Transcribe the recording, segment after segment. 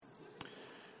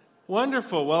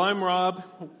Wonderful. Well, I'm Rob.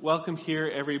 Welcome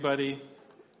here, everybody.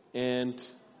 And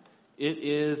it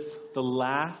is the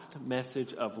last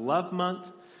message of Love Month.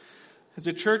 As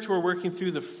a church, we're working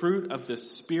through the fruit of the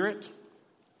Spirit.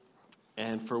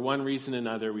 And for one reason or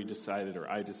another,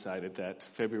 I decided that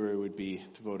February would be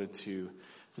devoted to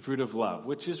the fruit of love,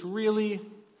 which is really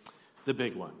the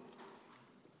big one.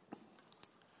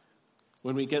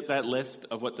 When we get that list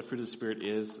of what the fruit of the Spirit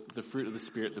is, the fruit of the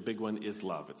Spirit, the big one is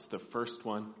love. It's the first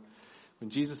one. When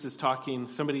Jesus is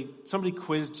talking, somebody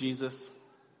quizzed Jesus,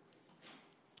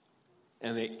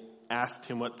 and they asked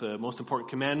him what the most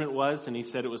important commandment was, and he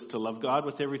said it was to love God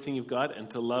with everything you've got and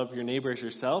to love your neighbor as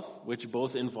yourself, which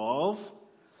both involve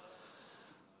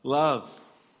love.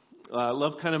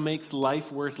 Love kind of makes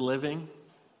life worth living,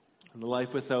 and the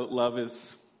life without love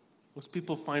is, most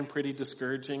people find pretty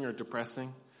discouraging or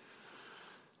depressing.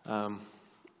 And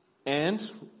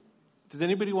does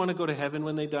anybody want to go to heaven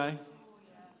when they die?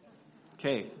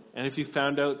 Okay, and if you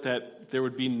found out that there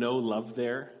would be no love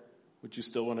there, would you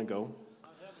still want to go?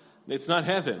 It's not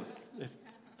heaven.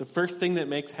 The first thing that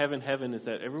makes heaven heaven is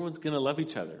that everyone's going to love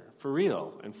each other for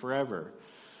real and forever.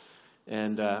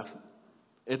 And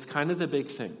it's kind of the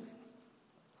big thing.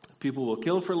 People will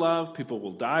kill for love. People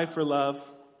will die for love.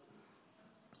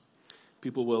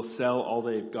 People will sell all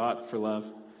they've got for love.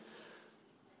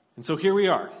 And so here we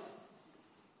are.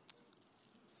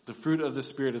 The fruit of the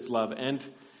Spirit is love. And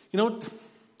you know, this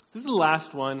is the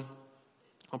last one.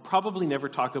 I'll probably never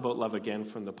talk about love again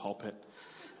from the pulpit.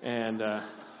 And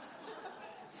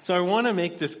so I want to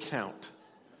make this count.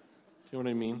 You know what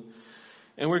I mean?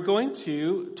 And we're going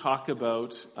to talk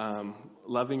about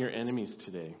loving your enemies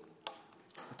today.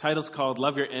 The title's called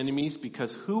Love Your Enemies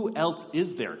because who else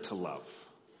is there to love?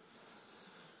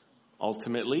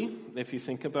 Ultimately, if you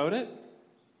think about it.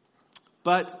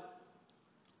 But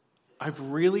I've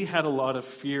really had a lot of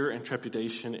fear and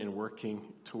trepidation in working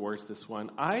towards this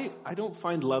one. I don't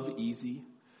find love easy.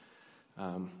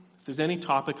 If there's any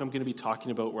topic I'm going to be talking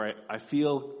about where I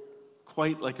feel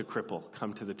quite like a cripple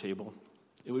come to the table,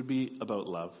 it would be about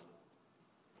love.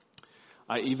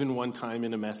 I even one time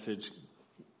in a message,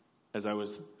 as I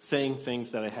was saying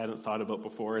things that I hadn't thought about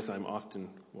before, as I'm often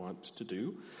want to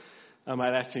do,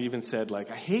 I'd actually even said,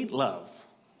 I hate love.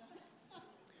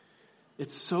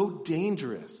 It's so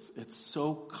dangerous. It's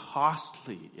so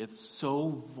costly. It's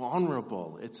so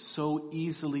vulnerable. It's so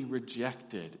easily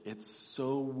rejected. It's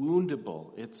so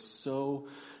woundable. It's so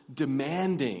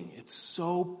demanding. It's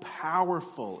so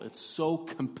powerful. It's so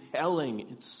compelling.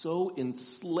 It's so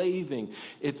enslaving.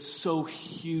 It's so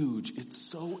huge. It's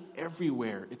so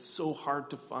everywhere. It's so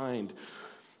hard to find.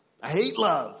 I hate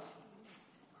love.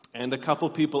 And a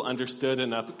couple people understood,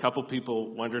 and a couple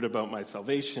people wondered about my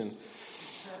salvation.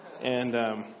 And,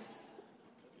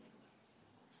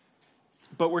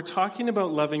 but we're talking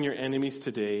about loving your enemies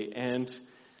today, and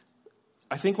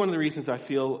I think one of the reasons I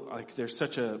feel like there's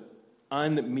such a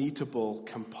unmeetable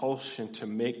compulsion to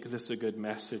make this a good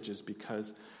message is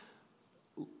because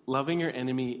loving your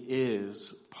enemy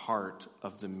is part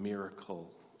of the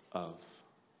miracle of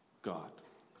God.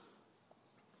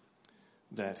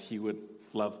 That he would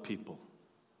love people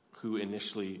who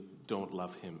initially don't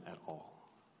love him at all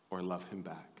or love him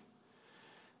back.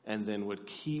 And then would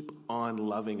keep on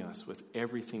loving us with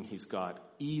everything he's got,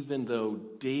 even though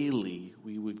daily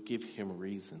we would give him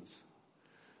reasons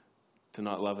to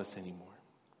not love us anymore.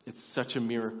 It's such a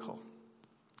miracle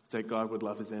that God would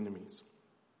love his enemies.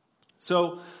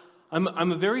 So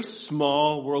I'm a very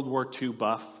small World War II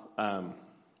buff,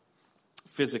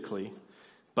 physically,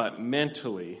 but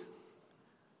mentally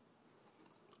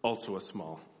also a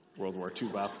small World War II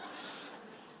buff.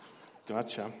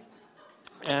 Gotcha.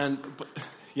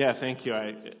 Yeah, thank you.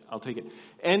 I'll take it.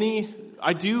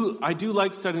 I do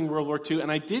like studying World War II,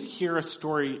 and I did hear a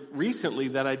story recently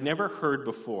that I'd never heard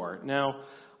before. Now,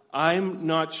 I'm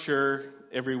not sure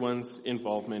everyone's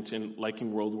involvement in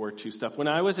liking World War II stuff. When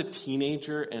I was a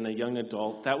teenager and a young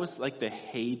adult, that was like the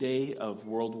heyday of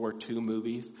World War II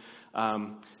movies.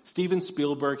 Steven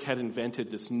Spielberg had invented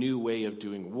this new way of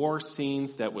doing war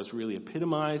scenes that was really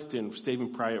epitomized in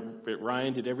Saving Private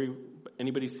Ryan. Did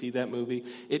anybody see that movie?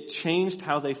 It changed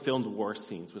how they filmed war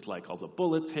scenes with all the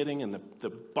bullets hitting and the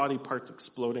body parts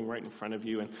exploding right in front of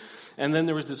you. And then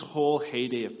there was this whole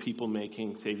heyday of people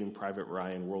making Saving Private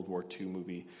Ryan World War II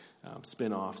movie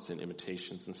spin-offs and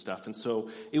imitations and stuff. And so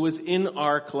it was in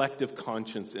our collective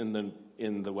conscience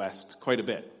in the West quite a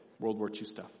bit, World War II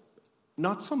stuff.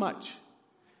 Not so much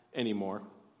anymore.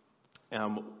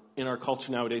 In our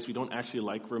culture nowadays, we don't actually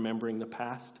like remembering the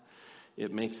past.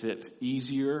 It makes it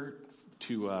easier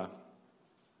to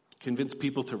convince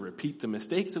people to repeat the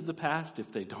mistakes of the past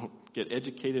if they don't get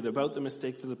educated about the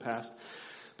mistakes of the past.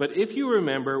 But if you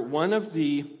remember,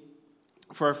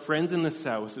 for our friends in the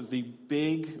South, the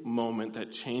big moment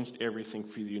that changed everything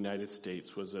for the United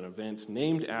States was an event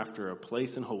named after a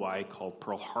place in Hawaii called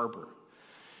Pearl Harbor.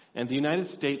 And the United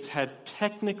States had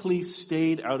technically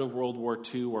stayed out of World War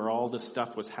II, where all the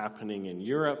stuff was happening in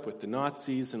Europe with the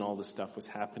Nazis, and all the stuff was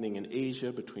happening in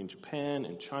Asia between Japan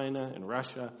and China and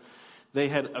Russia. They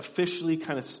had officially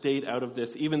kind of stayed out of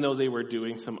this, even though they were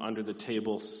doing some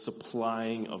under-the-table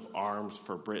supplying of arms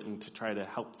for Britain to try to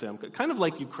help them. Kind of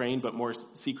like Ukraine, but more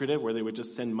secretive, where they would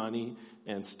just send money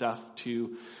and stuff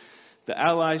to the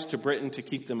Allies, to Britain, to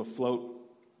keep them afloat.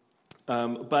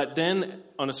 But then,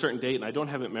 on a certain date, and I don't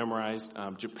have it memorized,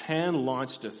 Japan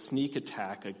launched a sneak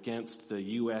attack against the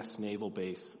U.S. naval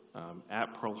base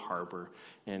at Pearl Harbor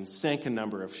and sank a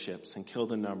number of ships and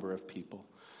killed a number of people.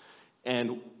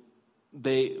 And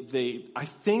I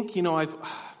think,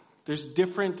 there's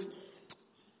different,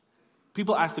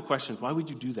 people ask the question, why would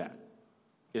you do that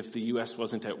if the U.S.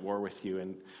 wasn't at war with you?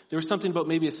 And there was something about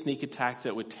maybe a sneak attack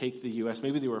that would take the U.S.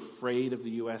 Maybe they were afraid of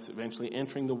the U.S. eventually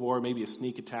entering the war. Maybe a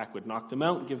sneak attack would knock them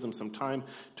out and give them some time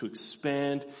to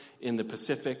expand in the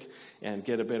Pacific and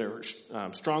get a better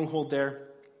stronghold there.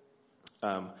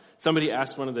 Somebody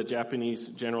asked one of the Japanese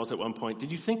generals at one point,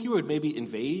 did you think you would maybe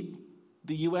invade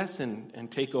the U.S.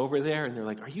 and take over there? And they're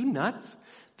like, are you nuts?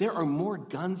 There are more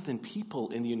guns than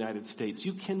people in the United States.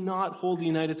 You cannot hold the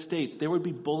United States. There would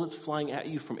be bullets flying at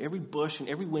you from every bush and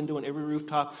every window and every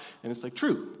rooftop. And it's like,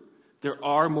 true. There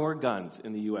are more guns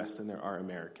in the U.S. than there are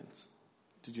Americans.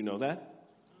 Did you know that?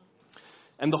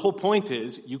 And the whole point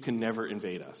is, you can never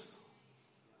invade us.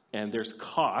 And there's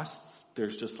costs.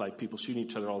 There's just like people shooting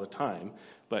each other all the time.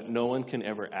 But no one can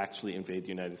ever actually invade the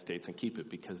United States and keep it,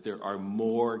 because there are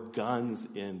more guns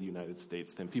in the United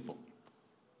States than people.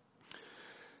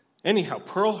 Anyhow,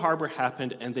 Pearl Harbor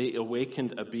happened, and they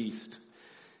awakened a beast,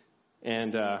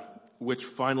 and which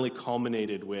finally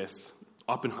culminated with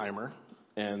Oppenheimer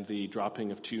and the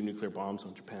dropping of 2 nuclear bombs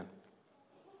on Japan.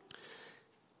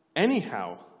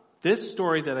 Anyhow, this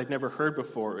story that I'd never heard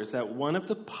before is that one of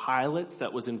the pilots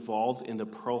that was involved in the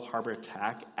Pearl Harbor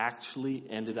attack actually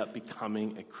ended up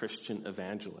becoming a Christian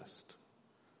evangelist.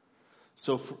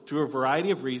 So through a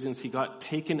variety of reasons, he got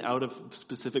taken out of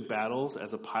specific battles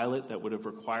as a pilot that would have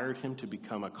required him to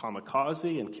become a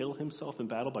kamikaze and kill himself in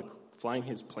battle by flying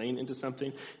his plane into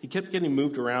something. He kept getting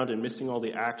moved around and missing all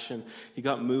the action. He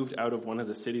got moved out of one of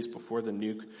the cities before the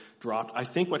nuke dropped. I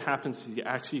think what happens is he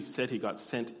actually said he got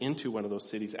sent into one of those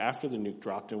cities after the nuke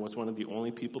dropped and was one of the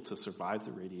only people to survive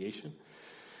the radiation.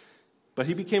 But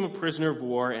he became a prisoner of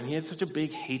war, and he had such a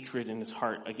big hatred in his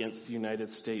heart against the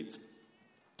United States.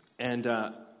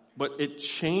 But it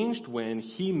changed when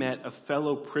he met a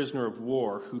fellow prisoner of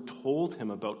war who told him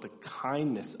about the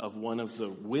kindness of one of the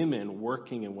women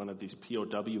working in one of these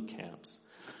POW camps,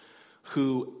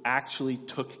 who actually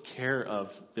took care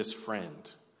of this friend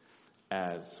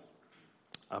as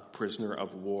a prisoner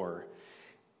of war.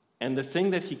 And the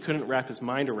thing that he couldn't wrap his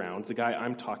mind around, the guy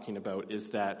I'm talking about, is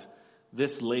that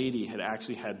this lady had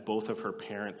actually had both of her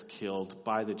parents killed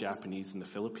by the Japanese in the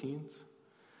Philippines.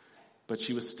 But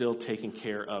she was still taking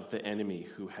care of the enemy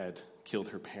who had killed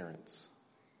her parents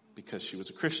because she was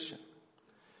a Christian.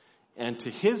 And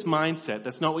to his mindset,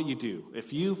 that's not what you do.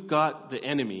 If you've got the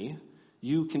enemy,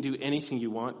 you can do anything you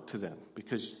want to them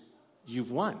because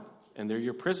you've won and they're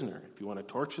your prisoner. If you want to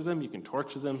torture them, you can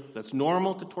torture them. That's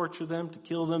normal to torture them, to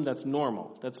kill them. That's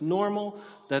normal. That's normal.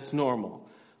 That's normal.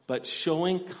 But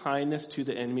showing kindness to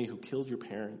the enemy who killed your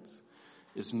parents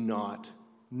is not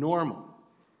normal.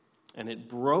 And it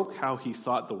broke how he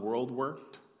thought the world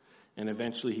worked. And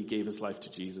eventually he gave his life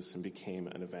to Jesus and became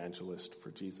an evangelist for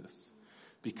Jesus.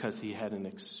 Because he had an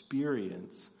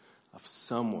experience of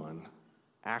someone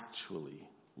actually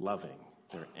loving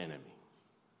their enemy.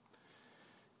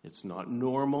 It's not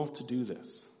normal to do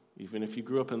this. Even if you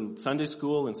grew up in Sunday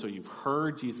school and so you've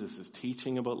heard Jesus'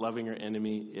 teaching about loving your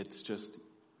enemy, it's just,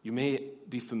 you may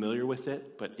be familiar with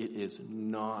it, but it is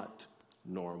not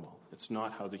normal. It's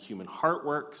not how the human heart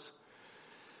works.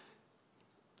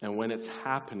 And when it's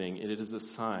happening, it is a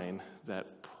sign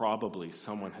that probably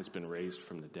someone has been raised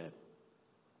from the dead.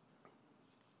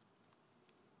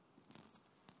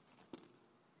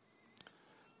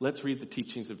 Let's read the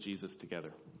teachings of Jesus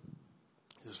together.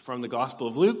 This is from the Gospel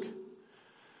of Luke.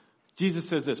 Jesus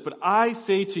says this, "But I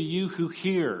say to you who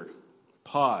hear,"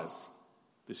 pause.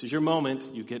 This is your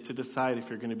moment. You get to decide if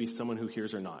you're going to be someone who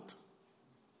hears or not.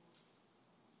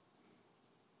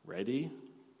 Ready?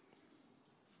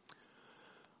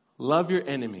 Love your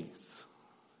enemies.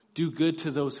 Do good to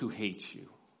those who hate you.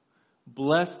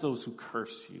 Bless those who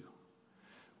curse you.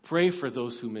 Pray for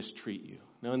those who mistreat you.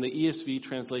 Now, in the ESV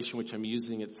translation, which I'm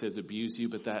using, it says abuse you,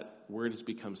 but that word has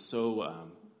become so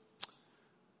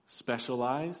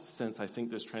specialized since I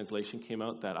think this translation came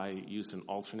out that I used an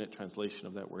alternate translation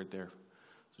of that word there.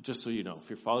 So just so you know, if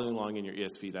you're following along in your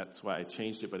ESV, that's why I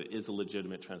changed it, but it is a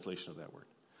legitimate translation of that word.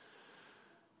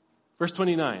 Verse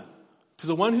 29. To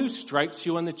the one who strikes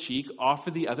you on the cheek, offer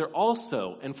the other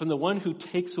also. And from the one who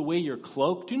takes away your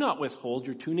cloak, do not withhold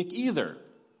your tunic either.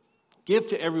 Give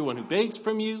to everyone who begs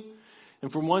from you,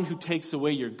 and from one who takes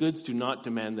away your goods, do not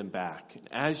demand them back. And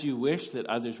as you wish that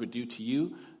others would do to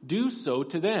you, do so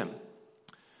to them.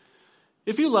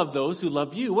 If you love those who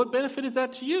love you, what benefit is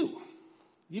that to you?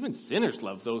 Even sinners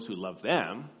love those who love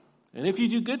them. And if you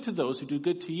do good to those who do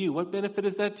good to you, what benefit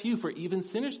is that to you? For even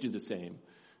sinners do the same.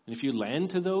 And if you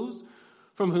lend to those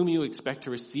from whom you expect to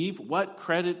receive, what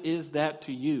credit is that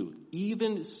to you?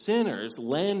 Even sinners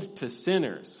lend to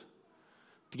sinners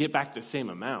to get back the same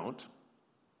amount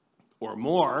or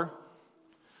more.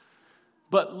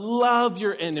 But love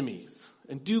your enemies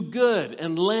and do good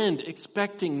and lend,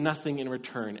 expecting nothing in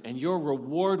return. And your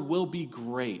reward will be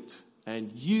great,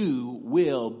 and you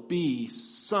will be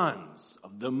sons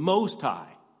of the Most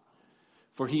High.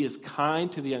 For he is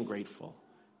kind to the ungrateful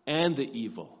and the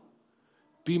evil.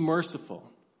 Be merciful,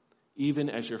 even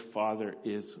as your Father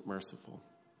is merciful.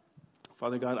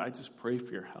 Father God, I just pray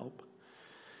for your help.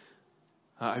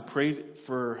 I pray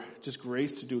for just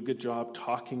grace to do a good job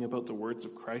talking about the words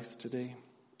of Christ today.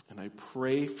 And I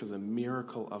pray for the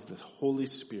miracle of the Holy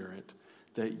Spirit,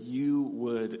 that you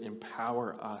would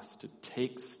empower us to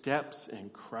take steps in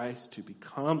Christ to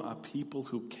become a people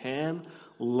who can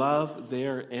love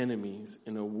their enemies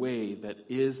in a way that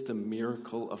is the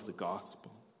miracle of the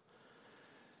gospel.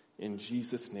 In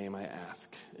Jesus' name I ask,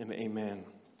 and amen.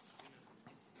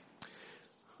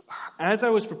 As I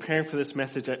was preparing for this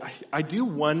message, I do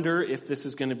wonder if this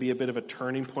is going to be a bit of a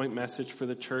turning point message for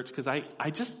the church, because I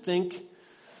just think,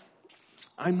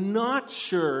 I'm not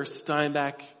sure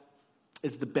Steinbach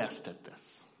is the best at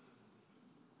this.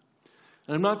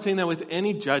 And I'm not saying that with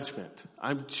any judgment.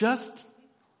 I'm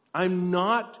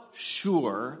not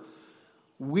sure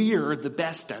we're the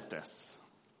best at this.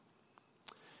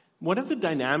 One of the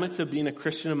dynamics of being a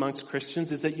Christian amongst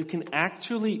Christians is that you can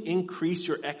actually increase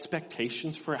your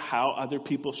expectations for how other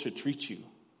people should treat you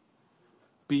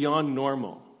beyond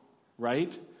normal,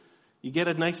 right? You get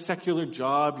a nice secular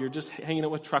job, you're just hanging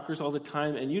out with truckers all the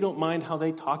time, and you don't mind how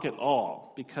they talk at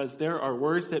all, because there are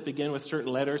words that begin with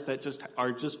certain letters that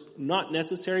are just not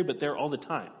necessary, but they're all the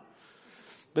time.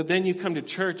 But then you come to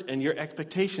church and your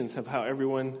expectations of how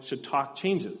everyone should talk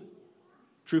changes.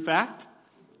 True fact?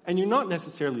 And you're not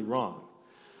necessarily wrong.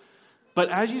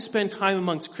 But as you spend time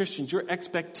amongst Christians, your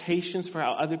expectations for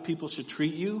how other people should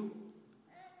treat you,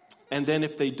 and then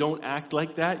if they don't act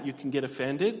like that, you can get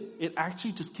offended, it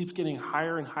actually just keeps getting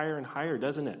higher and higher and higher,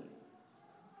 doesn't it?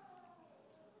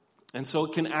 And so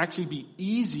it can actually be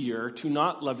easier to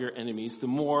not love your enemies the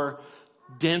more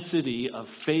density of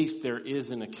faith there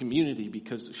is in a community,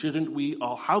 because shouldn't we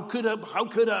all, how could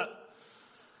I?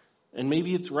 And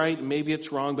maybe it's right, and maybe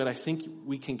it's wrong, but I think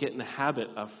we can get in the habit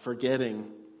of forgetting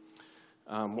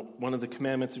one of the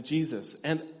commandments of Jesus.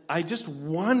 And I just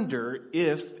wonder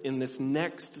if in this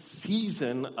next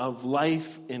season of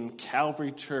life in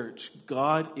Calvary Church,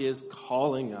 God is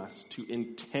calling us to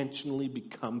intentionally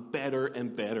become better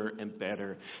and better and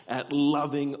better at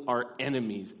loving our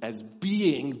enemies as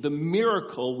being the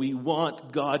miracle we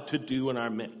want God to do in our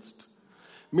midst.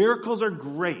 Miracles are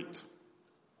great.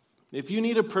 If you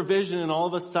need a provision and all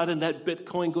of a sudden that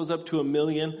Bitcoin goes up to 1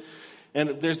 million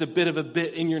and there's a bit of a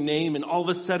bit in your name and all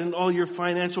of a sudden all your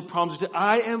financial problems,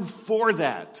 I am for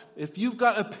that. If you've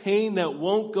got a pain that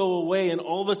won't go away and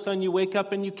all of a sudden you wake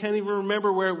up and you can't even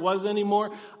remember where it was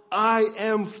anymore, I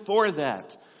am for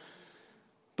that.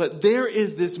 But there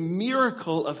is this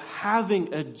miracle of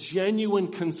having a genuine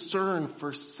concern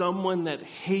for someone that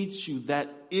hates you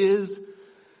that is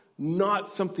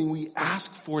not something we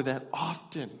ask for that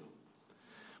often,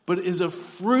 but is a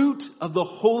fruit of the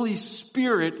Holy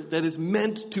Spirit that is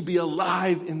meant to be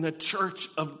alive in the church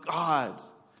of God.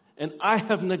 And I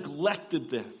have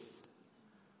neglected this.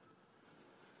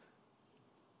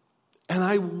 And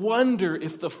I wonder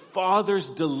if the Father's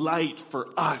delight for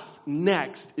us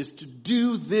next is to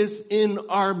do this in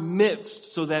our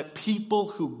midst, so that people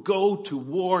who go to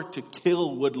war to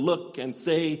kill would look and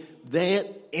say, that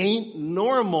ain't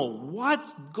normal.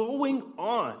 What's going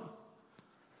on?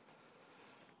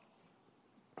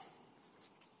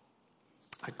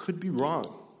 I could be wrong.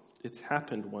 It's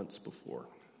happened once before.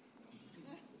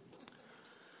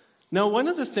 Now, one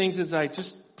of the things as I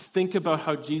just think about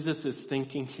how Jesus is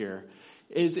thinking here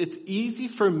is it's easy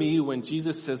for me when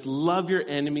Jesus says, love your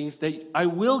enemies, that I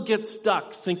will get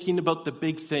stuck thinking about the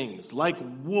big things like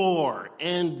war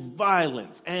and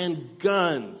violence and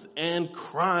guns and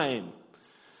crime.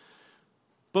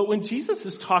 But when Jesus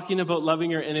is talking about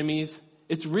loving your enemies,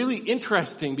 it's really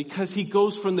interesting because he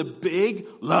goes from the big,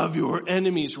 love your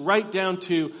enemies, right down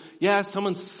to, yeah,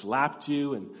 someone slapped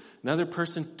you and another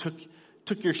person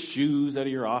took your shoes out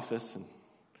of your office,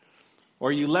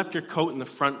 or you left your coat in the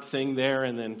front thing there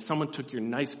and then someone took your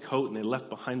nice coat and they left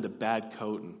behind the bad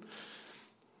coat and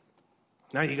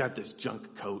now you got this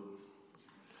junk coat.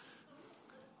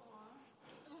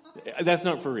 That's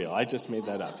not for real. I just made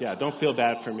that up. Yeah, don't feel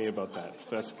bad for me about that.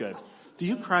 That's good. Do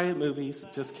you cry at movies?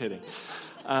 Just kidding.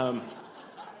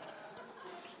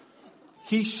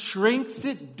 He shrinks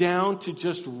it down to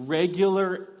just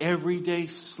regular, everyday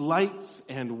slights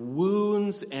and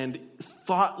wounds and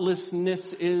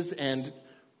thoughtlessnesses and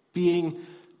being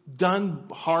done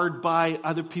hard by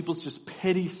other people's just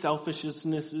petty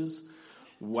selfishnesses.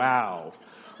 Wow.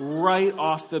 Right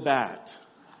off the bat.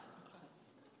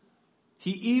 He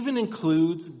even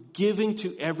includes giving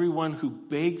to everyone who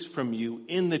begs from you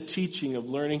in the teaching of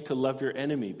learning to love your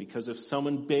enemy. Because if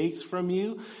someone begs from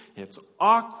you, it's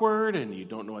awkward and you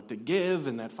don't know what to give.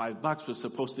 And that $5 was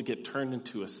supposed to get turned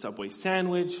into a Subway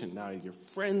sandwich. And now your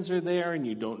friends are there and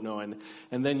you don't know.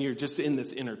 And then you're just in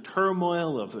this inner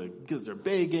turmoil of because they're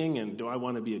begging. And do I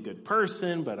want to be a good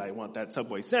person? But I want that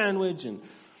Subway sandwich. And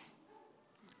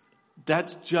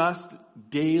that's just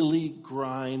daily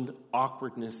grind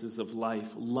awkwardnesses of life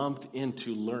lumped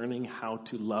into learning how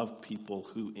to love people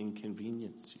who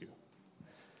inconvenience you.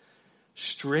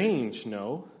 Strange,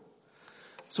 no?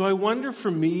 So I wonder for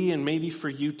me and maybe for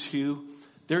you too,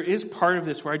 there is part of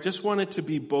this where I just want it to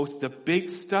be both the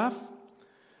big stuff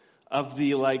of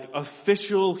the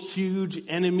official huge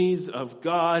enemies of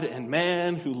God and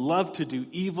man who love to do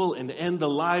evil and end the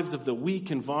lives of the weak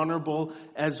and vulnerable,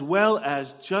 as well as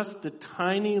just the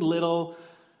tiny little,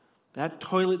 that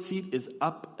toilet seat is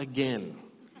up again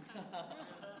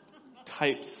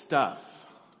type stuff.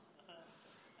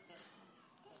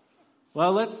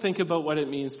 Well, let's think about what it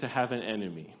means to have an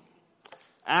enemy.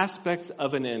 Aspects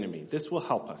of an enemy. This will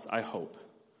help us, I hope.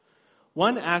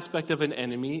 One aspect of an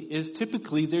enemy is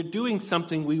typically they're doing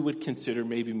something we would consider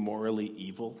maybe morally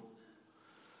evil.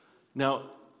 Now,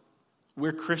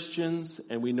 we're Christians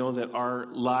and we know that our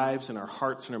lives and our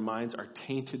hearts and our minds are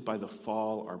tainted by the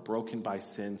fall, are broken by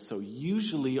sin. So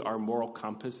usually our moral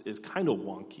compass is kind of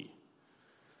wonky.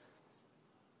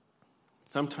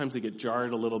 Sometimes they get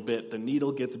jarred a little bit, the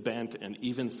needle gets bent, and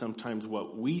even sometimes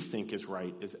what we think is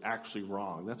right is actually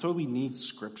wrong. That's why we need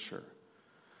Scripture.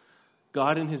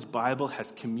 God in His Bible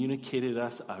has communicated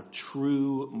us a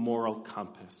true moral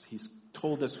compass. He's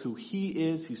told us who He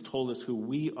is. He's told us who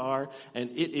we are.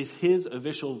 And it is His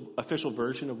official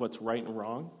version of what's right and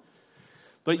wrong.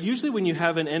 But usually when you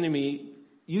have an enemy,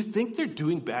 you think they're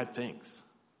doing bad things.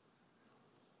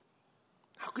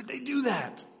 How could they do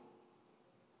that?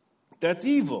 That's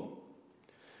evil.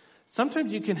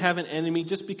 Sometimes you can have an enemy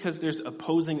just because there's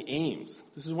opposing aims.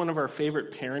 This is one of our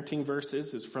favorite parenting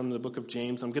verses. It's from the book of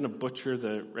James. I'm going to butcher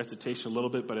the recitation a little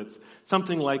bit, but it's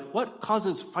something like, what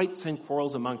causes fights and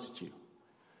quarrels amongst you?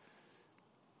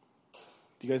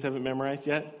 Do you guys have it memorized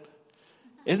yet?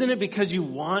 Isn't it because you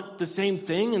want the same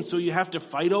thing and so you have to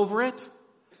fight over it?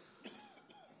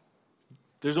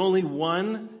 There's only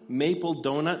one maple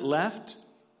donut left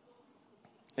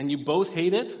and you both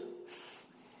hate it?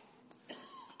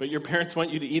 But your parents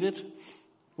want you to eat it?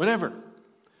 Whatever.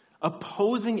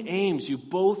 Opposing aims. You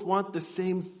both want the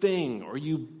same thing. Or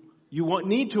you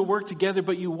need to work together,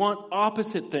 but you want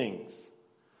opposite things.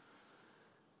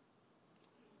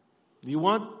 You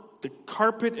want the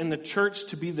carpet in the church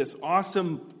to be this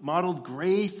awesome mottled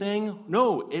gray thing?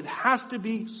 No, it has to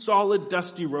be solid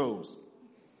dusty rose.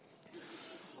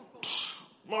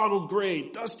 Mottled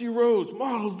gray, dusty rose,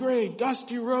 mottled gray,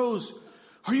 dusty rose.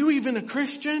 Are you even a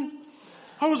Christian?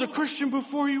 I was a Christian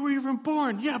before you were even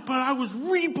born. Yeah, but I was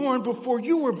reborn before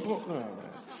you were born. Oh,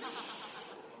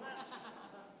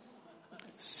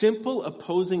 simple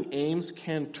opposing aims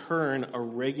can turn a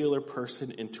regular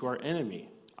person into our enemy.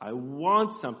 I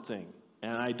want something,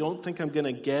 and I don't think I'm going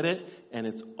to get it, and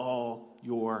it's all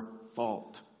your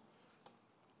fault.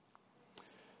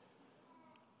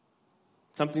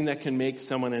 Something that can make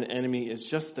someone an enemy is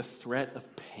just the threat of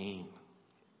pain,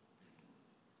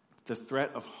 the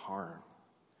threat of harm.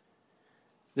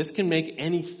 This can make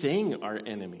anything our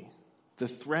enemy. The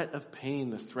threat of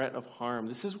pain, the threat of harm.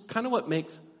 This is kind of what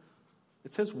makes,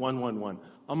 it says 111.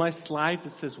 On my slides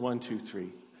it says 1, 2,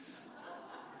 3.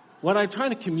 What I'm trying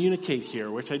to communicate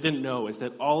here, which I didn't know, is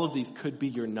that all of these could be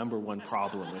your number one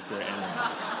problem with your enemy.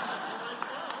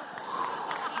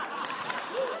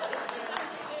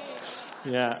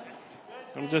 Yeah.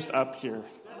 I'm just up here.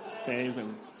 Dave,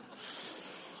 and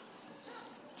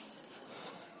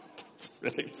it's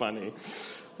really funny.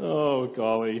 Oh,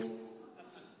 golly.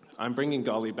 I'm bringing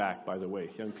golly back, by the way.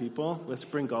 Young people, let's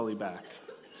bring golly back.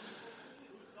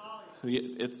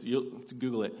 You'll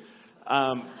Google it.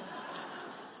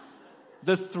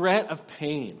 The threat of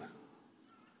pain.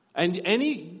 And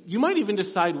you might even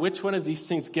decide which one of these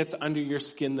things gets under your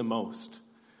skin the most.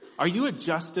 Are you a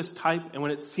justice type, and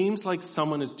when it seems like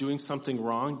someone is doing something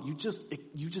wrong, you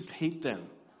just hate them?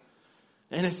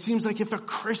 And it seems like if a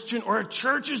Christian or a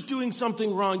church is doing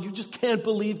something wrong, you just can't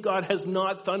believe God has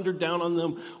not thundered down on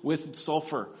them with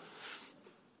sulfur.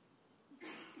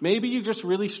 Maybe you're just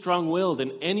really strong-willed,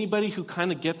 and anybody who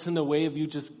kind of gets in the way of you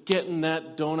just getting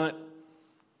that donut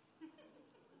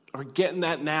or getting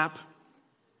that nap,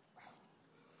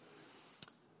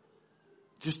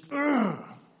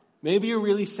 maybe you're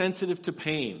really sensitive to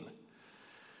pain.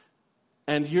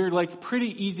 And you're like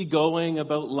pretty easygoing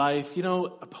about life. You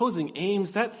know, opposing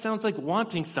aims, that sounds like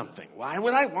wanting something. Why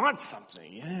would I want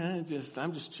something? Yeah,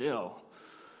 I'm just chill.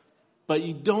 But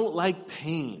you don't like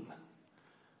pain.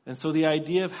 And so the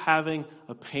idea of having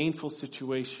a painful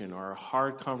situation or a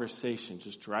hard conversation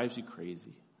just drives you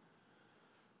crazy.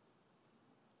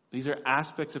 These are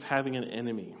aspects of having an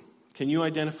enemy. Can you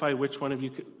identify which one of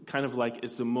you kind of like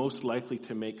is the most likely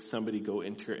to make somebody go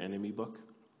into your enemy book?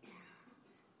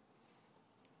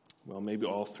 Well, maybe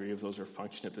all three of those are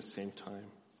functioning at the same time.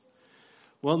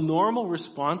 Well, normal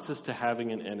responses to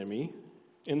having an enemy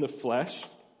in the flesh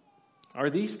are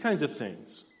these kinds of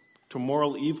things. To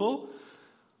moral evil,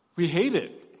 we hate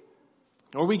it,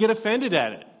 or we get offended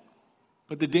at it.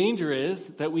 But the danger is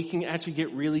that we can actually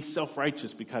get really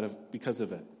self-righteous because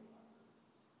of it.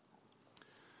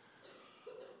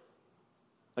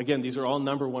 Again, these are all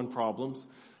number one problems.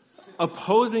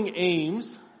 Opposing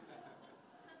aims.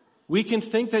 We can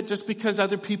think that just because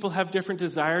other people have different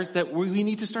desires that we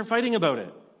need to start fighting about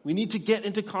it. We need to get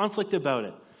into conflict about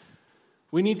it.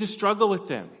 We need to struggle with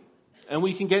them. And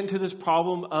we can get into this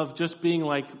problem of just being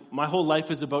like, my whole life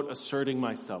is about asserting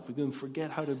myself. We can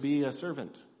forget how to be a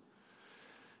servant.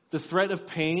 The threat of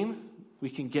pain, we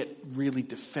can get really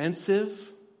defensive.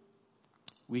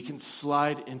 We can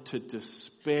slide into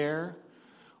despair.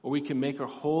 Or we can make our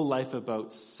whole life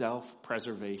about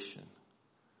self-preservation.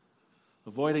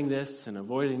 Avoiding this and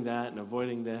avoiding that and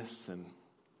avoiding this. And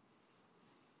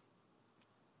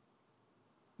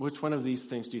which one of these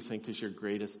things do you think is your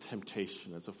greatest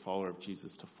temptation as a follower of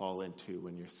Jesus to fall into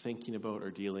when you're thinking about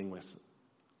or dealing with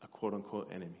a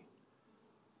quote-unquote enemy?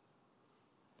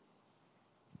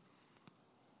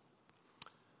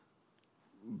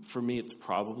 For me, it's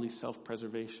probably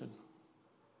self-preservation.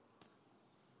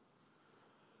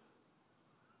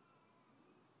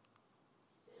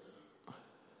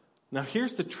 Now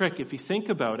here's the trick. If you think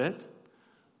about it,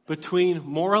 between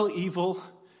moral evil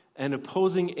and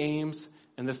opposing aims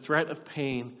and the threat of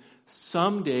pain,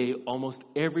 someday almost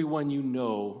everyone you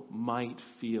know might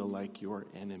feel like your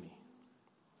enemy.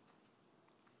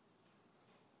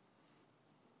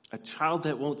 A child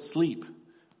that won't sleep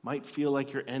might feel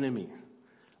like your enemy.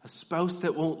 A spouse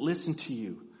that won't listen to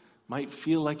you might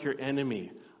feel like your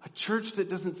enemy. A church that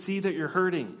doesn't see that you're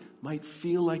hurting might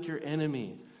feel like your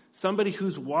enemy. Somebody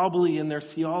who's wobbly in their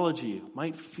theology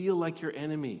might feel like your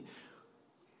enemy.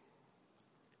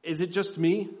 Is it just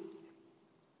me?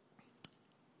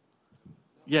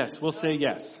 Yes, we'll say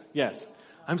yes. Yes.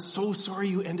 I'm so sorry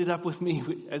you ended up with me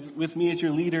as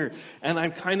your leader. And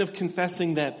I'm kind of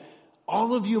confessing that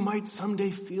all of you might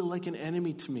someday feel like an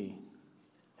enemy to me,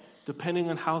 depending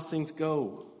on how things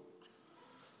go.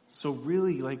 So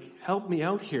really, help me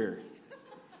out here.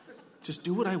 Just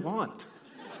do what I want.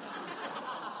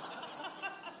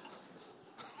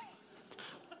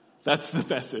 That's the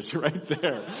message right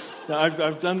there. Now,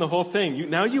 I've done the whole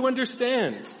thing. Now you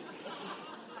understand.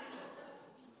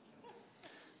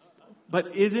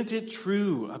 But isn't it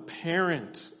true? A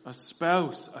parent, a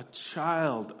spouse, a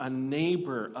child, a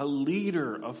neighbor, a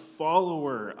leader, a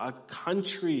follower, a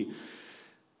country,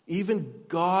 even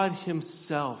God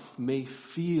himself may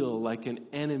feel like an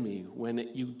enemy when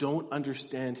you don't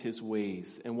understand his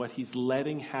ways and what he's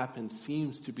letting happen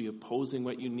seems to be opposing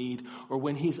what you need, or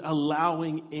when he's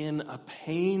allowing in a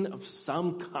pain of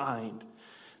some kind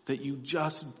that you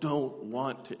just don't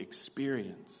want to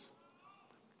experience.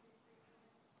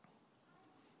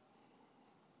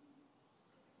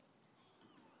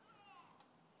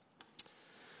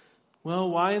 Well,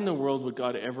 why in the world would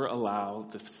God ever allow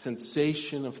the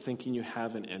sensation of thinking you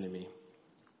have an enemy?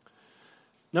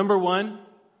 Number one,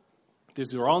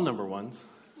 these are all number ones.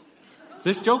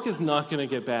 This joke is not going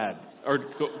to get bad.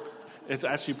 It's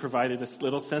actually provided a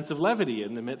little sense of levity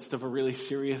in the midst of a really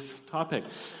serious topic.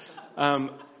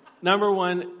 Number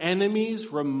one,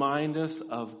 enemies remind us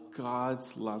of God's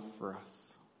love for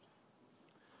us.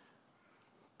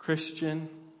 Christian,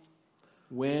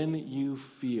 when you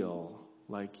feel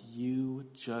like you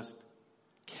just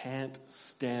can't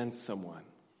stand someone,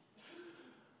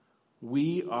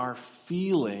 we are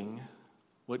feeling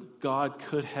what God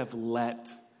could have let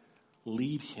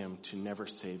lead him to never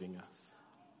saving us.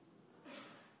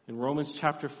 In Romans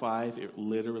chapter 5, it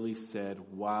literally said,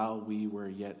 while we were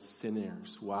yet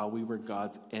sinners, while we were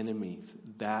God's enemies,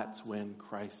 that's when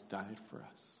Christ died for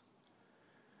us.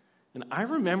 And I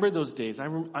remember those days.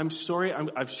 I'm sorry,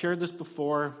 I've shared this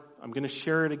before. I'm going to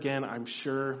share it again, I'm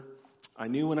sure. I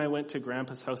knew when I went to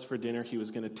Grandpa's house for dinner, he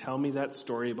was going to tell me that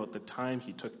story about the time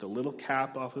he took the little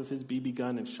cap off of his BB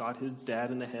gun and shot his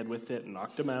dad in the head with it and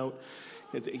knocked him out.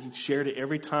 He shared it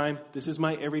every time. This is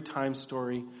my every time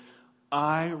story.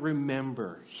 I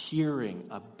remember hearing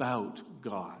about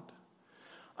God.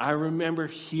 I remember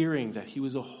hearing that he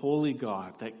was a holy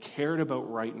God that cared about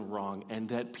right and wrong and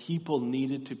that people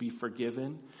needed to be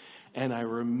forgiven. And I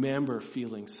remember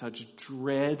feeling such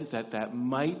dread that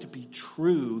might be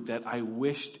true that I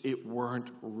wished it weren't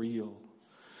real.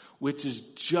 Which is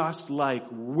just like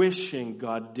wishing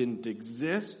God didn't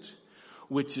exist.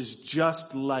 Which is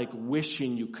just like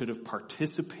wishing you could have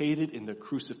participated in the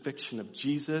crucifixion of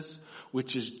Jesus.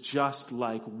 Which is just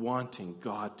like wanting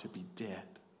God to be dead.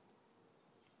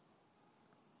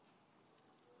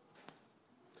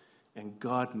 And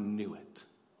God knew it.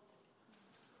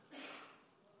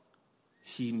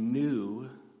 He knew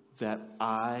that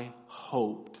I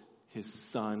hoped his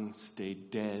son stayed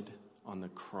dead on the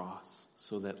cross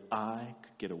so that I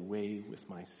could get away with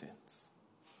my sins.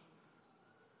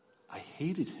 I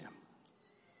hated him.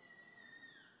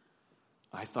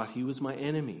 I thought he was my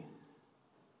enemy.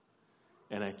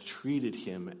 And I treated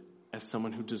him as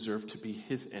someone who deserved to be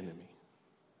his enemy.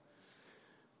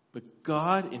 But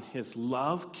God, in his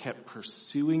love, kept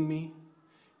pursuing me,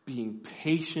 being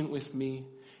patient with me,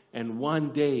 and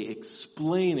one day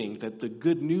explaining that the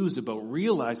good news about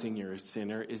realizing you're a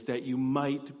sinner is that you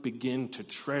might begin to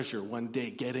treasure one day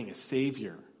getting a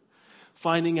Savior.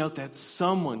 Finding out that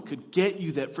someone could get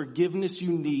you that forgiveness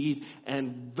you need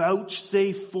and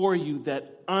vouchsafe for you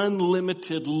that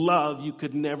unlimited love you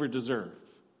could never deserve.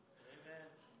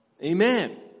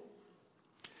 Amen.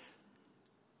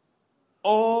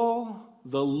 All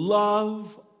the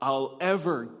love I'll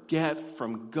ever get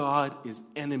from God is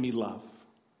enemy love.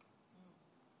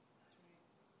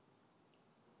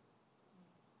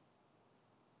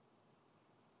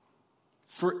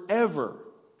 Forever,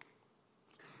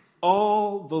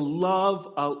 all the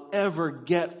love I'll ever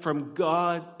get from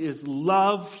God is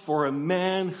love for a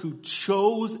man who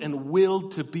chose and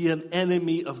willed to be an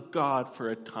enemy of God for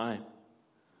a time.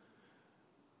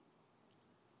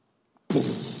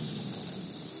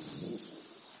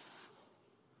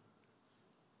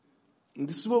 And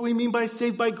this is what we mean by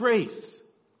saved by grace.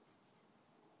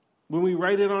 When we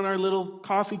write it on our little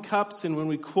coffee cups and when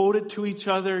we quote it to each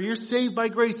other, you're saved by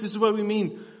grace. This is what we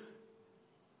mean.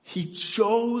 He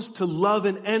chose to love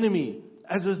an enemy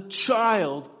as a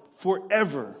child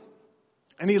forever.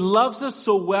 And he loves us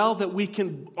so well that we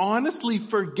can honestly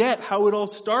forget how it all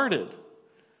started.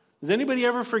 Does anybody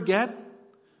ever forget?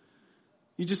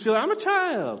 You just feel like, I'm a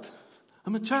child.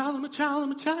 I'm a child, I'm a child,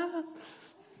 I'm a child.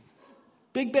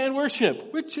 Big band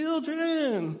worship. We're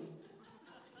children.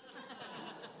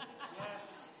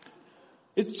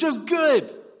 It's just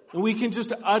good. And we can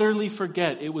just utterly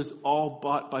forget it was all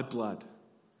bought by blood.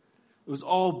 It was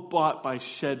all bought by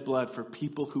shed blood for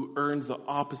people who earned the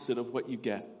opposite of what you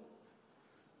get.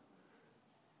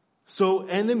 So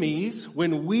enemies,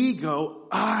 when we go,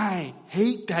 I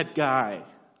hate that guy.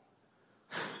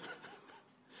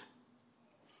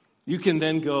 You can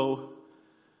then go,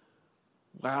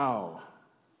 wow.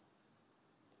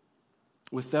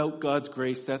 Without God's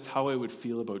grace, that's how I would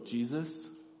feel about Jesus.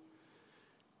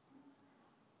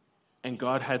 And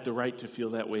God had the right to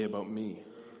feel that way about me.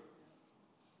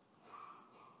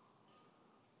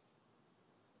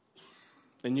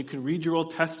 And you can read your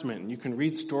Old Testament, and you can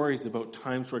read stories about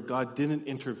times where God didn't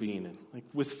intervene. And like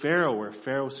with Pharaoh, where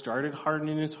Pharaoh started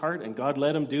hardening his heart, and God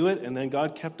let him do it, and then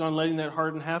God kept on letting that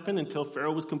harden happen until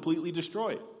Pharaoh was completely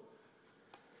destroyed.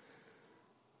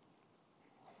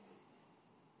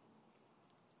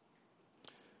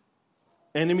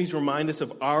 Enemies remind us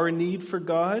of our need for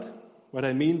God. What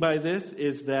I mean by this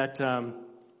is that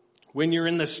when you're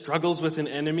in the struggles with an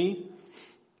enemy,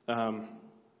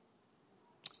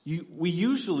 we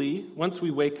usually, once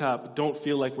we wake up, don't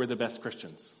feel like we're the best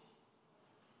Christians.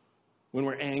 When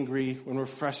we're angry, when we're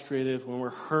frustrated, when we're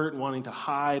hurt, wanting to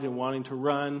hide and wanting to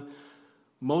run,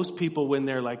 most people, when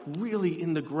they're like really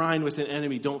in the grind with an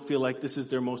enemy, don't feel like this is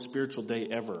their most spiritual day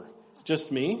ever. It's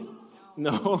just me?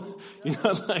 No. You're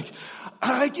not like,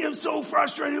 I get so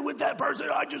frustrated with that person.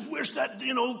 I just wish that,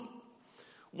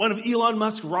 one of Elon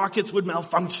Musk's rockets would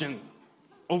malfunction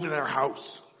over their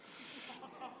house.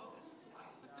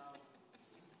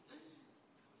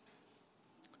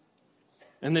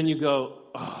 And then you go,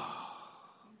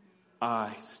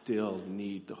 I still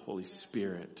need the Holy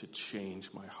Spirit to change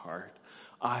my heart.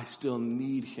 I still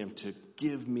need Him to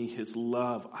give me His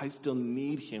love. I still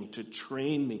need Him to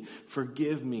train me,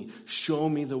 forgive me, show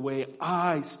me the way.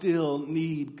 I still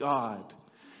need God.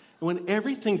 And when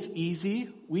everything's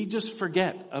easy, we just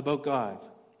forget about God.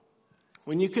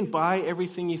 When you can buy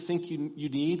everything you think you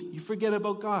need, you forget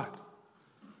about God.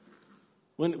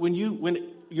 When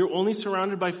you're only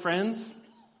surrounded by friends,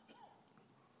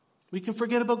 we can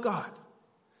forget about God.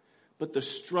 But the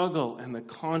struggle and the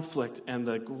conflict and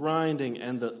the grinding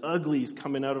and the uglies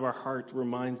coming out of our heart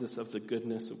reminds us of the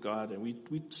goodness of God. And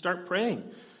we start praying.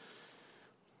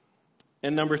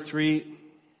 And number 3,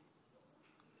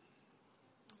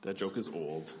 that joke is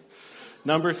old.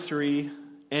 Number 3,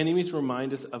 enemies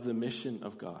remind us of the mission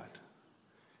of God.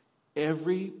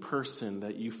 Every person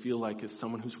that you feel like is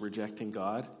someone who's rejecting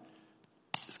God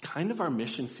is kind of our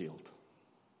mission field.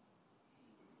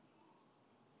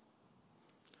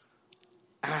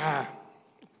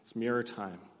 It's mirror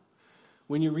time.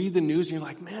 When you read the news, you're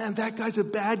like, man, that guy's a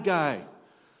bad guy.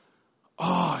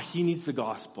 Oh, he needs the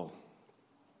gospel.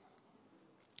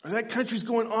 Or that country's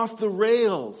going off the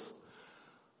rails.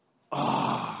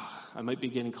 Oh, I might be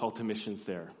getting called to missions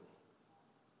there.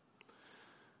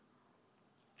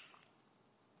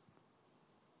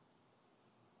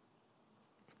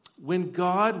 When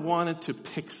God wanted to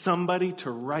pick somebody to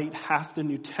write half the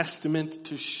New Testament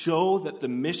to show that the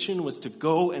mission was to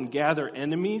go and gather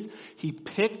enemies, He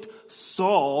picked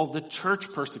Saul, the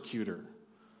church persecutor,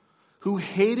 who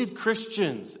hated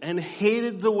Christians and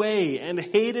hated the way and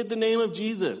hated the name of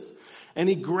Jesus. And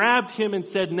He grabbed him and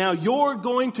said, now you're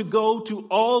going to go to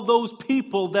all those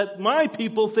people that my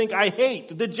people think I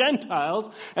hate, the Gentiles,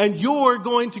 and you're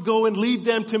going to go and lead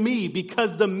them to me,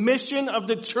 because the mission of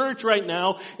the church right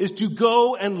now is to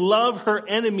go and love her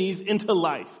enemies into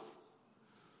life.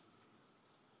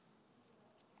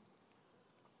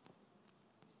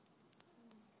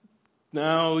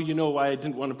 Now you know why I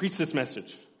didn't want to preach this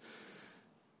message.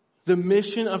 The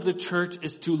mission of the church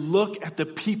is to look at the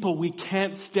people we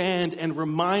can't stand and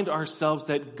remind ourselves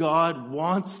that God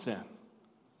wants them.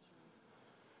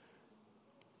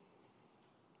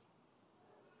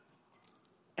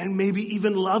 And maybe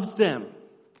even loves them.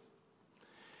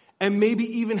 And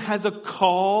maybe even has a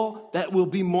call that will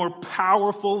be more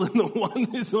powerful than the one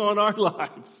that's on our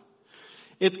lives.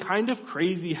 It's kind of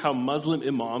crazy how Muslim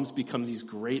imams become these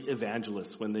great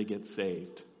evangelists when they get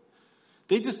saved.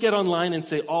 They just get online and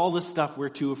say all the stuff we're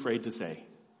too afraid to say.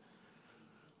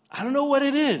 I don't know what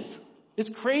it is. It's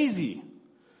crazy.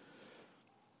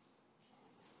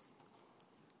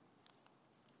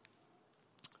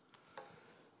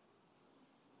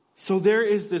 So there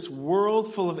is this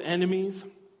world full of enemies.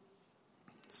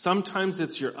 Sometimes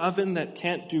it's your oven that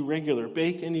can't do regular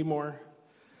bake anymore.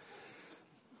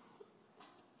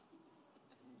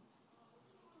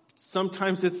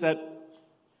 Sometimes it's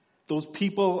those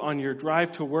people on your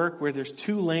drive to work where there's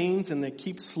 2 lanes and they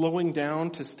keep slowing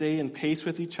down to stay in pace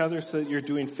with each other so that you're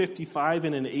doing 55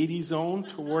 in an 80 zone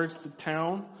towards the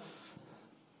town.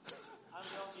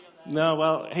 No,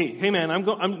 well, hey man, I'm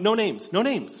no names.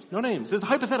 This is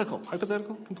hypothetical,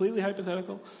 completely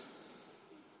hypothetical.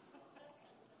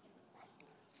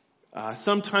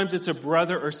 Sometimes it's a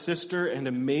brother or sister and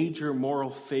a major moral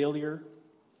failure.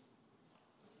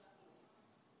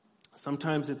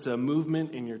 Sometimes it's a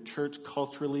movement in your church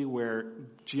culturally where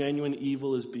genuine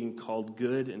evil is being called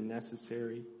good and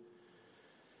necessary.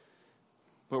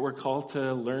 But we're called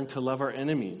to learn to love our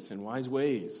enemies in wise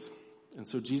ways. And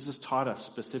so Jesus taught us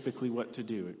specifically what to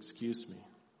do. Excuse me.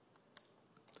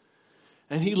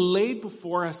 And He laid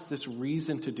before us this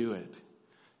reason to do it.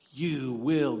 You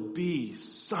will be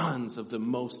sons of the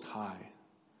Most High.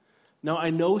 Now, I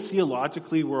know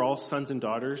theologically we're all sons and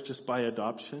daughters just by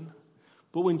adoption.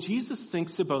 But when Jesus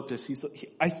thinks about this,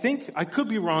 I could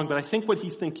be wrong, but I think what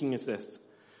He's thinking is this.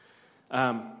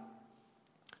 I've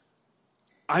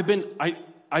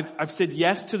said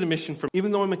yes to the mission.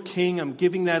 Even though I'm a king, I'm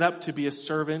giving that up to be a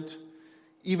servant.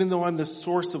 Even though I'm the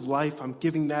source of life, I'm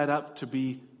giving that up to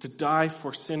die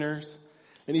for sinners.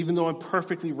 And even though I'm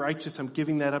perfectly righteous, I'm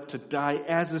giving that up to die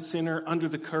as a sinner under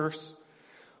the curse.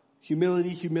 Humility,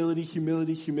 humility,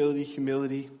 humility, humility,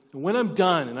 humility. And when I'm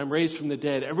done and I'm raised from the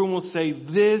dead, everyone will say,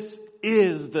 this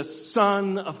is the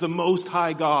Son of the Most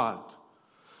High God,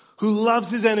 who loves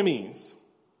his enemies.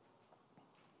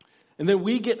 And then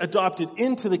we get adopted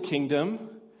into the kingdom.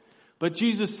 But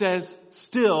Jesus says,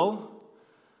 still,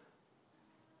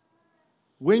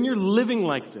 when you're living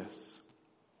like this,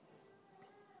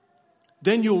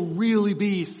 then you'll really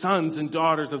be sons and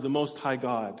daughters of the Most High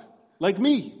God, like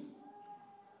me.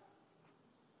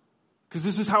 Because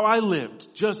this is how I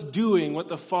lived, just doing what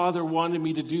the Father wanted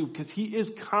me to do, because he is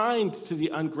kind to the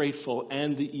ungrateful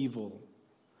and the evil.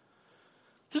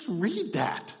 Just read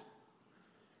that.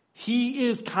 He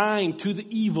is kind to the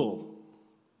evil.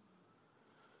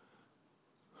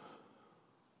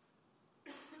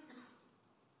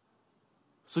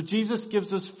 So Jesus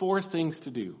gives us 4 things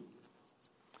to do.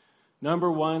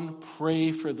 Number 1,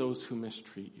 pray for those who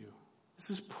mistreat you. This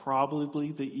is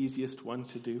probably the easiest one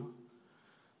to do,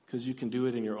 because you can do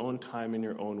it in your own time, in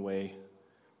your own way,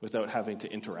 without having to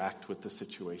interact with the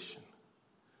situation.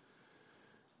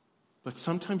 But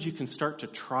sometimes you can start to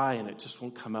try and it just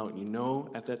won't come out. And you know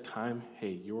at that time,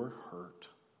 hey, you're hurt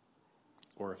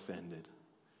or offended.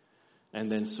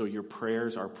 And then so your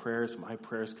prayers, our prayers, my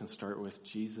prayers can start with,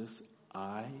 Jesus,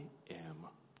 I am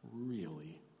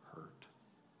really hurt.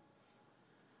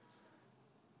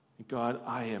 God,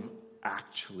 I am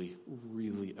actually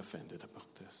really offended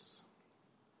about this.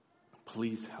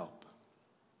 Please help.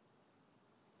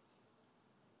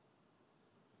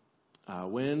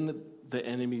 When the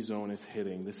enemy zone is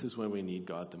hitting, this is when we need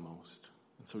God the most.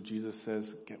 And so Jesus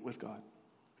says, get with God.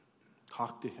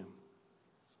 Talk to him.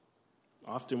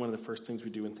 Often one of the first things we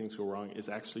do when things go wrong is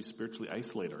actually spiritually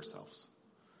isolate ourselves.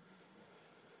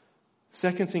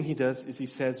 Second thing he does is he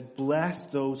says, bless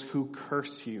those who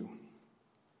curse you.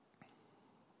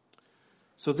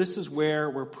 So this is where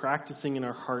we're practicing in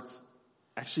our hearts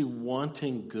actually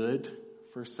wanting good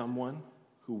for someone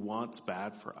who wants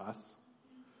bad for us.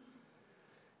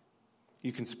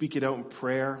 You can speak it out in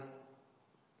prayer.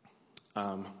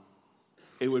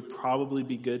 It would probably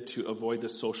be good to avoid the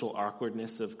social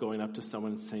awkwardness of going up to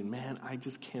someone and saying, man, I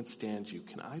just can't stand you.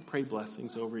 Can I pray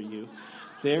blessings over you?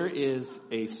 There is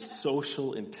a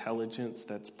social intelligence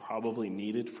that's probably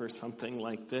needed for something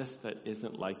like this that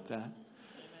isn't like that.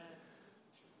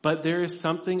 But there is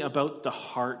something about the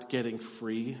heart getting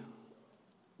free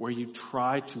where you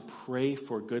try to pray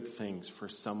for good things for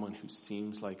someone who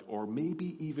seems like, or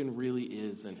maybe even really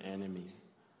is an enemy.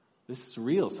 This is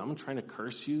real. Someone trying to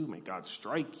curse you. May God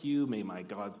strike you. May my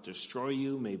gods destroy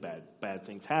you. May bad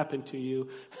things happen to you.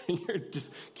 And you're just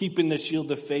keeping the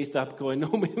shield of faith up going,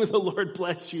 no, may the Lord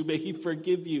bless you. May he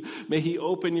forgive you. May he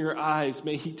open your eyes.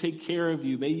 May he take care of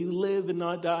you. May you live and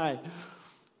not die.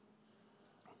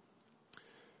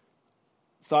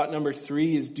 Thought number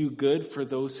 3 is do good for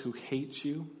those who hate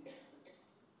you.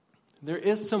 There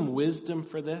is some wisdom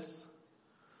for this.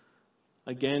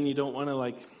 Again, you don't want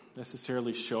to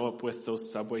necessarily show up with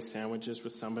those Subway sandwiches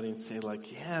with somebody and say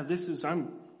yeah,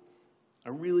 I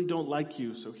really don't like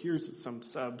you, so here's some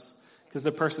subs. Because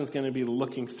the person's going to be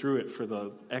looking through it for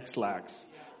the X-Lax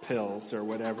pills or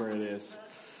whatever it is.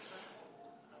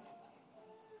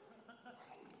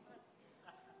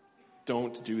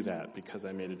 Don't do that because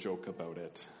I made a joke about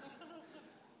it.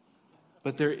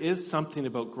 But there is something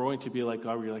about growing to be like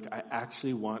God where you're like, I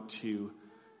actually want to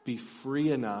be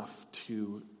free enough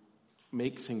to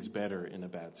make things better in a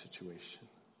bad situation.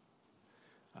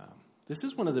 This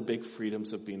is one of the big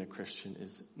freedoms of being a Christian,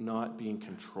 is not being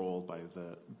controlled by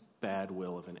the bad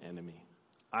will of an enemy.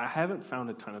 I haven't found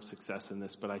a ton of success in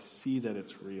this, but I see that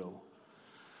it's real.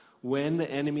 When the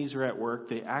enemies are at work,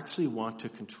 they actually want to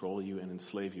control you and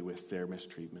enslave you with their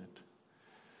mistreatment.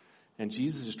 And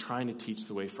Jesus is trying to teach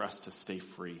the way for us to stay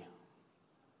free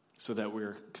so that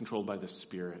we're controlled by the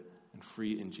Spirit and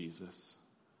free in Jesus.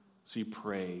 So you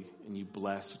pray and you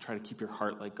bless, you try to keep your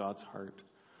heart like God's heart.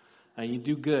 And you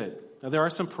do good. Now there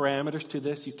are some parameters to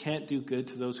this. You can't do good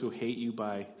to those who hate you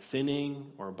by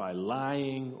sinning or by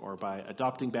lying or by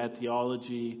adopting bad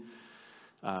theology.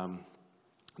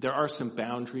 There are some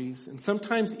boundaries. And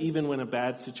sometimes even when a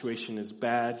bad situation is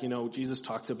bad, Jesus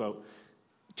talks about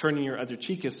turning your other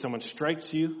cheek if someone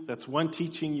strikes you. That's one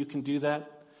teaching. You can do that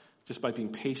just by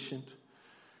being patient.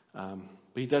 But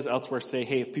he does elsewhere say,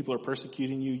 hey, if people are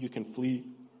persecuting you, you can flee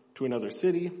to another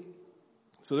city.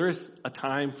 So there is a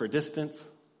time for distance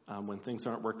when things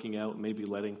aren't working out, maybe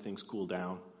letting things cool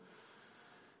down.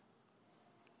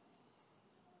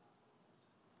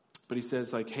 But he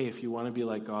says, like, hey, if you want to be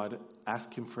like God,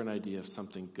 ask him for an idea of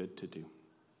something good to do.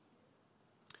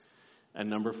 And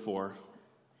number 4,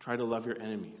 try to love your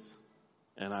enemies.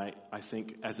 And I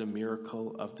think as a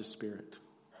miracle of the Spirit,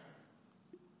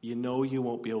 you know you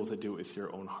won't be able to do it with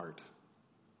your own heart,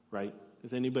 right?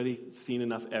 Has anybody seen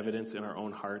enough evidence in our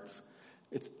own hearts?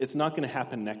 It's not going to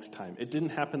happen next time. It didn't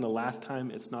happen the last time.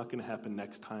 It's not going to happen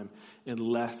next time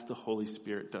unless the Holy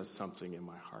Spirit does something in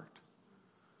my heart.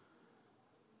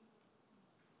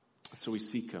 So we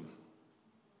seek him.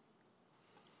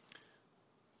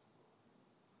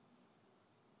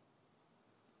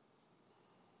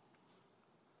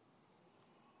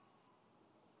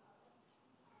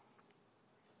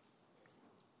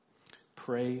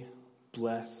 Pray,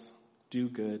 bless, do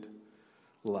good,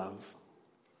 love.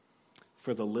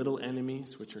 For the little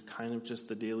enemies, which are kind of just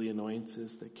the daily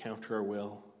annoyances that counter our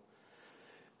will.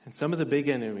 And some of the big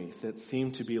enemies that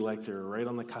seem to be like they're right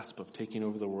on the cusp of taking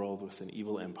over the world with an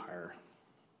evil empire.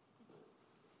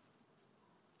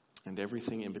 And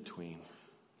everything in between.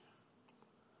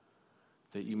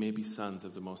 That you may be sons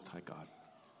of the Most High God.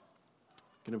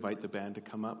 I'm going to invite the band to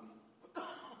come up.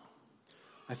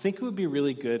 I think it would be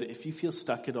really good if you feel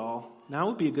stuck at all. Now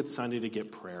would be a good Sunday to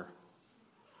get prayer.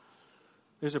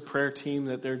 There's a prayer team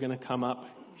that they're going to come up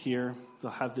here.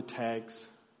 They'll have the tags.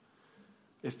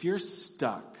 If you're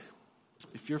stuck,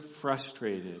 if you're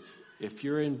frustrated, if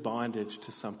you're in bondage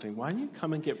to something, why don't you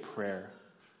come and get prayer?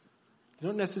 You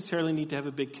don't necessarily need to have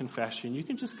a big confession. You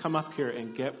can just come up here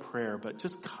and get prayer, but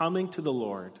just coming to the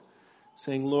Lord,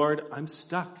 saying, Lord, I'm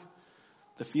stuck.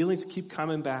 The feelings keep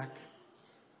coming back.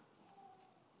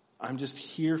 I'm just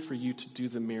here for you to do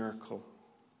the miracle.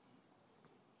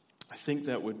 I think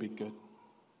that would be good.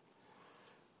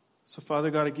 So, Father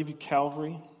God, I give you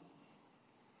Calvary.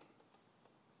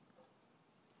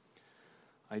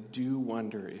 I do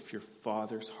wonder if your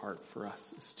Father's heart for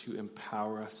us is to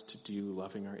empower us to do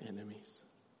loving our enemies.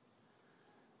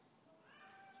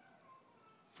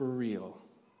 For real.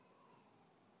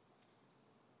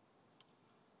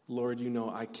 Lord, you know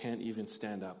I can't even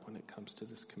stand up when it comes to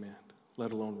this command,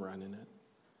 let alone run in it.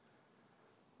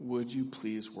 Would you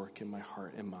please work in my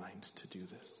heart and mind to do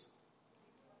this?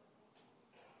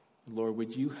 Lord,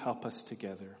 would you help us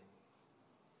together?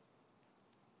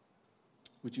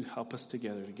 Would you help us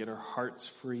together to get our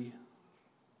hearts free?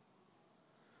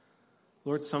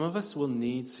 Lord, some of us will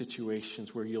need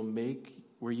situations where you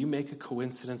make a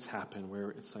coincidence happen, where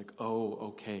it's like,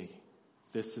 oh, okay,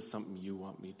 this is something you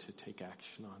want me to take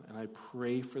action on. And I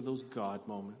pray for those God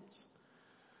moments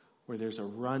where there's a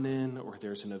run-in or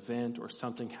there's an event or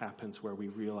something happens where we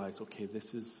realize, okay,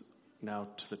 this is now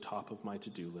to the top of my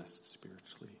to-do list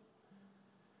spiritually.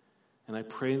 And I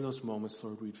pray in those moments,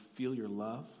 Lord, we'd feel your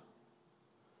love.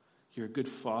 You're a good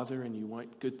father and you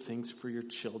want good things for your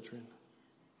children.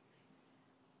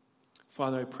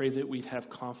 Father, I pray that we'd have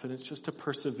confidence just to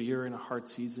persevere in a hard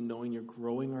season, knowing you're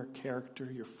growing our character,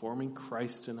 you're forming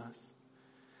Christ in us.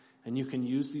 And you can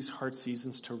use these hard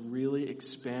seasons to really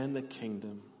expand the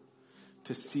kingdom,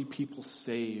 to see people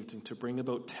saved and to bring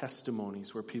about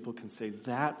testimonies where people can say,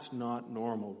 that's not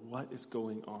normal. What is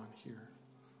going on here?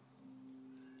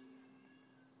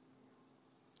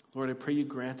 Lord, I pray you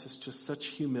grant us just such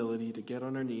humility to get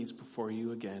on our knees before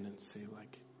you again and say,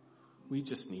 like, we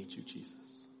just need you, Jesus.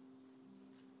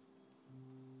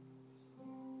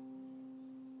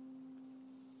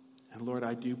 And Lord,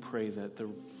 I do pray that the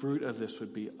fruit of this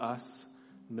would be us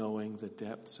knowing the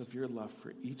depths of your love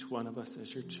for each one of us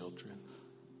as your children.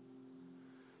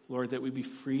 Lord, that we be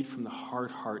freed from the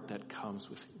hard heart that comes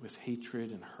with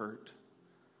hatred and hurt.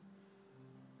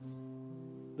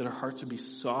 That our hearts would be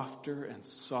softer and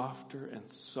softer and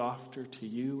softer to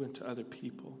you and to other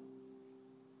people.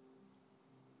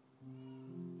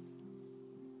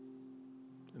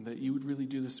 And that you would really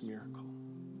do this miracle.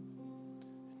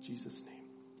 In Jesus' name.